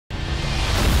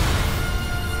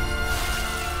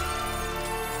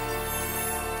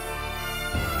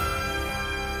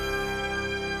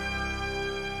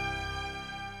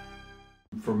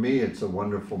For me, it's a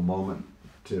wonderful moment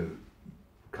to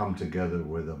come together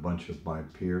with a bunch of my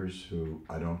peers who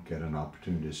I don't get an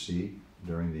opportunity to see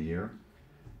during the year,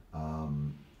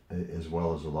 as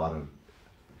well as a lot of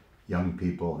young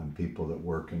people and people that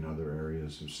work in other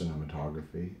areas of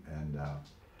cinematography. And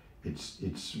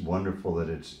it's wonderful that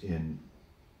it's in,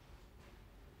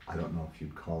 I don't know if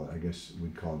you'd call it, I guess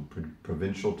we'd call it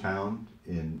provincial town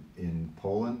in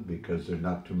Poland, because there are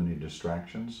not too many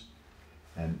distractions.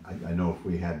 And I know if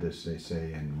we had this,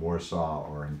 say in Warsaw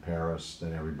or in Paris,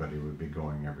 then everybody would be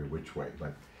going every which way.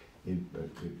 But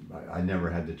I never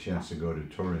had the chance to go to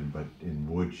Turin, but in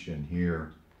Łódź and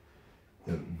here,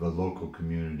 the local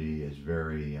community is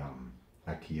very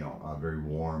accueillant, very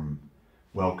warm,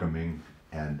 welcoming,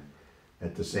 and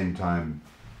at the same time,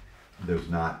 there's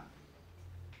not.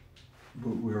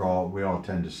 We all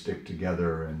tend to stick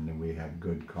together, and we have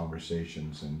good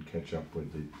conversations and catch up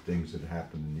with the things that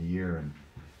happen in the year. And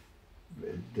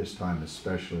this time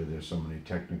especially, there's so many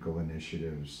technical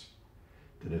initiatives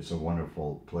that it's a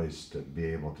wonderful place to be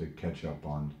able to catch up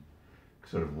on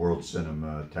sort of world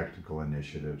cinema, technical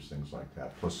initiatives, things like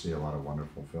that. Plus see a lot of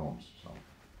wonderful films. So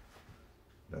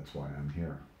that's why I'm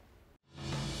here.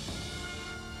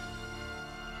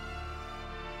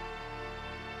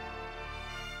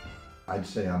 I'd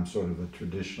say I'm sort of a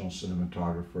traditional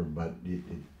cinematographer, but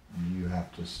you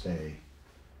have to stay.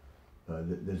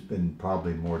 There's been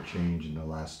probably more change in the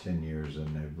last 10 years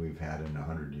than we've had in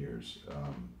 100 years.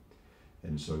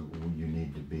 And so you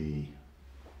need to be,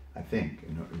 I think,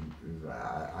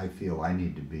 I feel I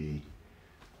need to be,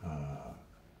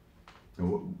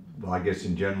 well, I guess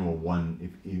in general,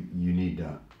 if you need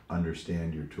to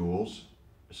understand your tools.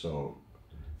 So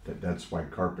that's why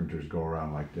carpenters go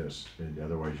around like this,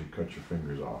 otherwise you cut your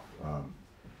fingers off.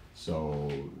 So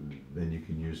then you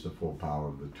can use the full power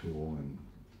of the tool.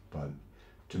 But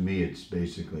to me, it's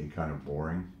basically kind of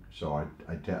boring. So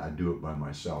I do it by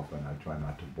myself, and I try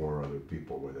not to bore other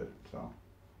people with it. So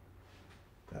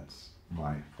that's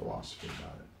my philosophy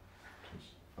about it. Which is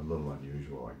a little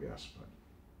unusual, I guess, but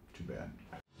too bad.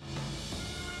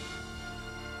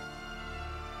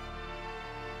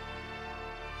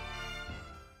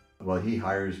 Well, he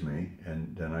hires me,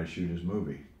 and then I shoot his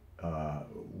movie.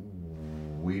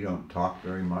 We don't talk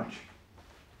very much.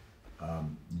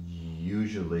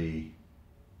 Usually,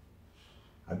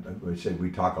 I would say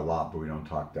we talk a lot, but we don't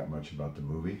talk that much about the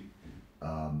movie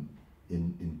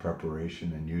in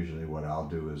preparation. And usually what I'll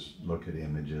do is look at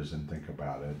images and think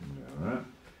about it.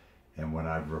 And when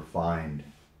I've refined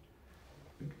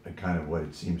kind of what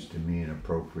it seems to me an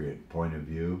appropriate point of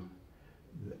view,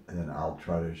 then I'll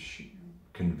try to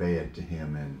convey it to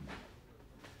him in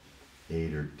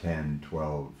 8 or 10,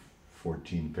 12,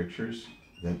 14 pictures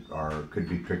that could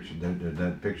be pictures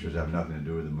that pictures have nothing to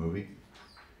do with the movie,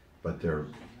 but they're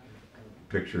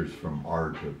pictures from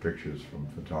art or pictures from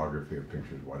photography or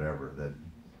pictures whatever that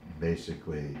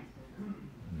basically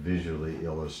visually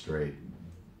illustrate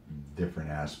different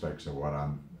aspects of what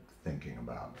I'm thinking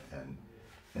about,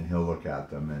 and he'll look at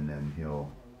them, and then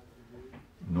he'll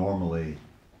normally,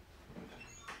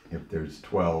 if there's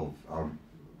 12,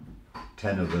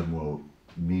 10 of them will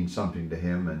mean something to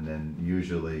him, and then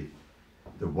usually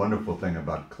the wonderful thing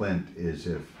about Clint is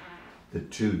if the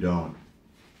two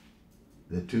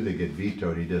that get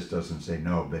vetoed, he just doesn't say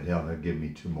no, but he'll give me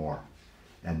 2 more.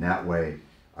 And that way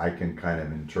I can kind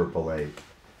of interpolate,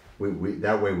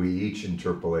 that way we each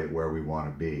interpolate where we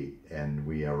want to be, and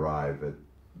we arrive at,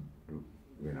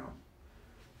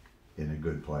 in a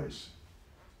good place.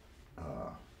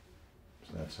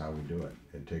 So that's how we do it.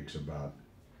 It takes about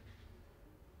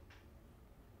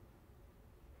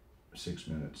 6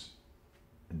 minutes.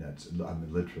 And that's,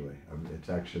 literally, it's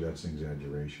actually, that's an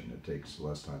exaggeration. It takes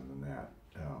less time than that.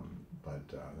 But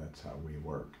that's how we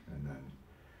work. And then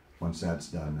once that's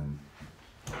done, then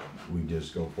we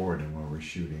just go forward. And when we're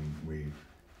shooting,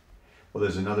 well,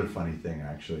 there's another funny thing,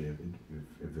 actually,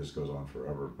 if this goes on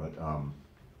forever. But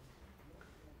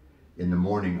in the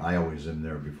morning, I always am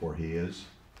there before he is.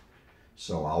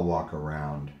 So I'll walk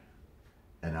around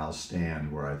and I'll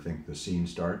stand where I think the scene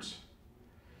starts.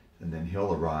 And then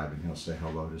he'll arrive and he'll say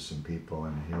hello to some people,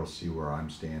 and he'll see where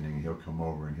I'm standing. He'll come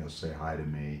over and he'll say hi to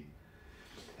me.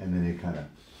 And then he kind of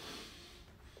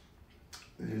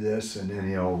do this, and then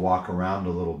he'll walk around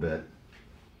a little bit.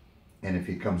 And if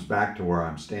he comes back to where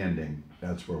I'm standing,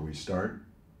 that's where we start.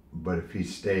 But if he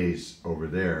stays over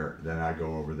there, then I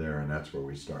go over there, and that's where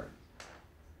we start.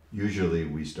 Usually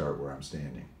we start where I'm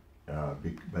standing.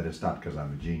 But it's not because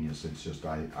I'm a genius. It's just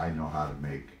I know how to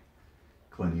make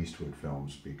Clint Eastwood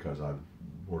films because I've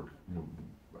worked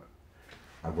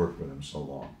with him so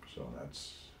long. So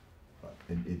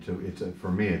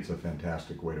for me, it's a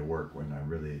fantastic way to work when I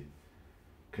really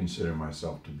consider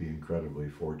myself to be incredibly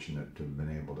fortunate to have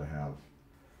been able to have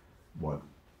what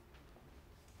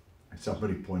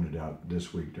somebody pointed out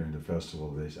this week during the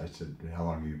festival. I said, how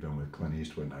long have you been with Clint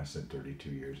Eastwood? And I said, 32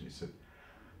 years. And he said,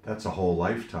 that's a whole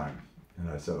lifetime. And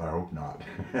I said, I hope not.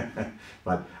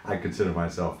 But I consider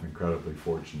myself incredibly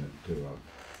fortunate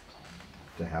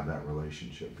to have that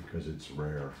relationship, because it's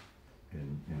rare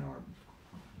in our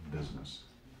business.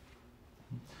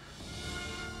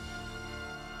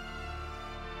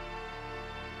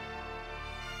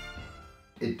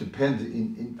 It depends.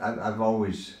 I've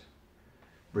always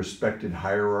respected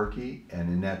hierarchy, and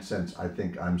in that sense, I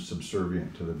think I'm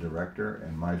subservient to the director,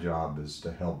 and my job is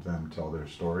to help them tell their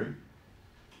story.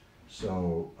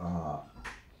 So,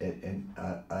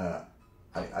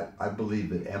 I believe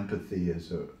that empathy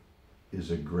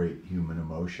is a great human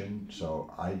emotion.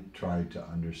 So I try to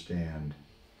understand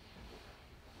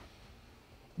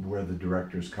where the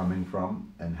director's coming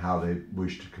from and how they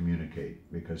wish to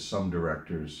communicate, because some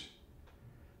directors,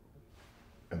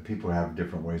 and people have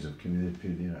different ways of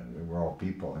communicating. You know, we're all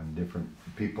people, and different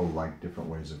people like different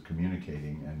ways of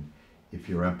communicating. And if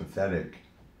you're empathetic,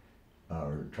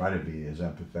 or try to be as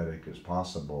empathetic as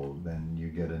possible, then you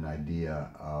get an idea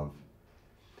of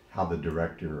how the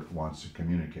director wants to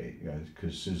communicate.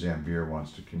 Because Suzanne Bier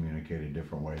wants to communicate a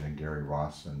different way than Gary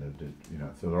Ross, and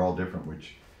so they're all different,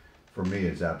 which for me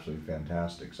is absolutely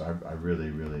fantastic. So I really,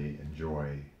 really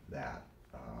enjoy that.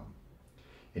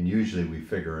 And usually we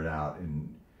figure it out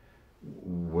in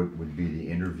what would be the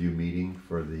interview meeting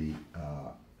for the,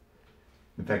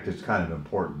 in fact, it's kind of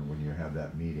important when you have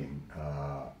that meeting.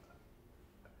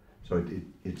 So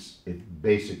it's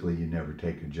basically, you never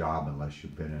take a job unless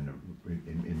you've been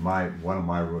one of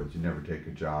my rules, you never take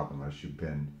a job unless you've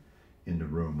been in the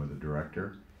room with the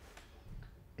director.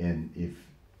 And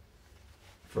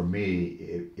for me,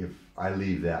 if I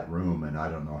leave that room and I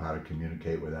don't know how to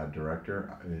communicate with that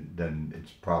director, then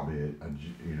it's probably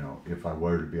if I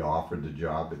were to be offered the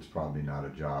job, it's probably not a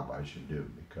job I should do,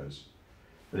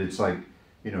 but it's like,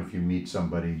 if you meet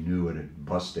somebody new at a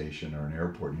bus station or an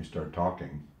airport and you start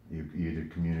talking, you either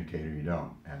communicate or you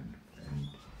don't, and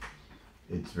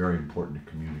it's very important to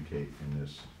communicate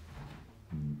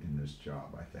in this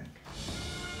job, I think.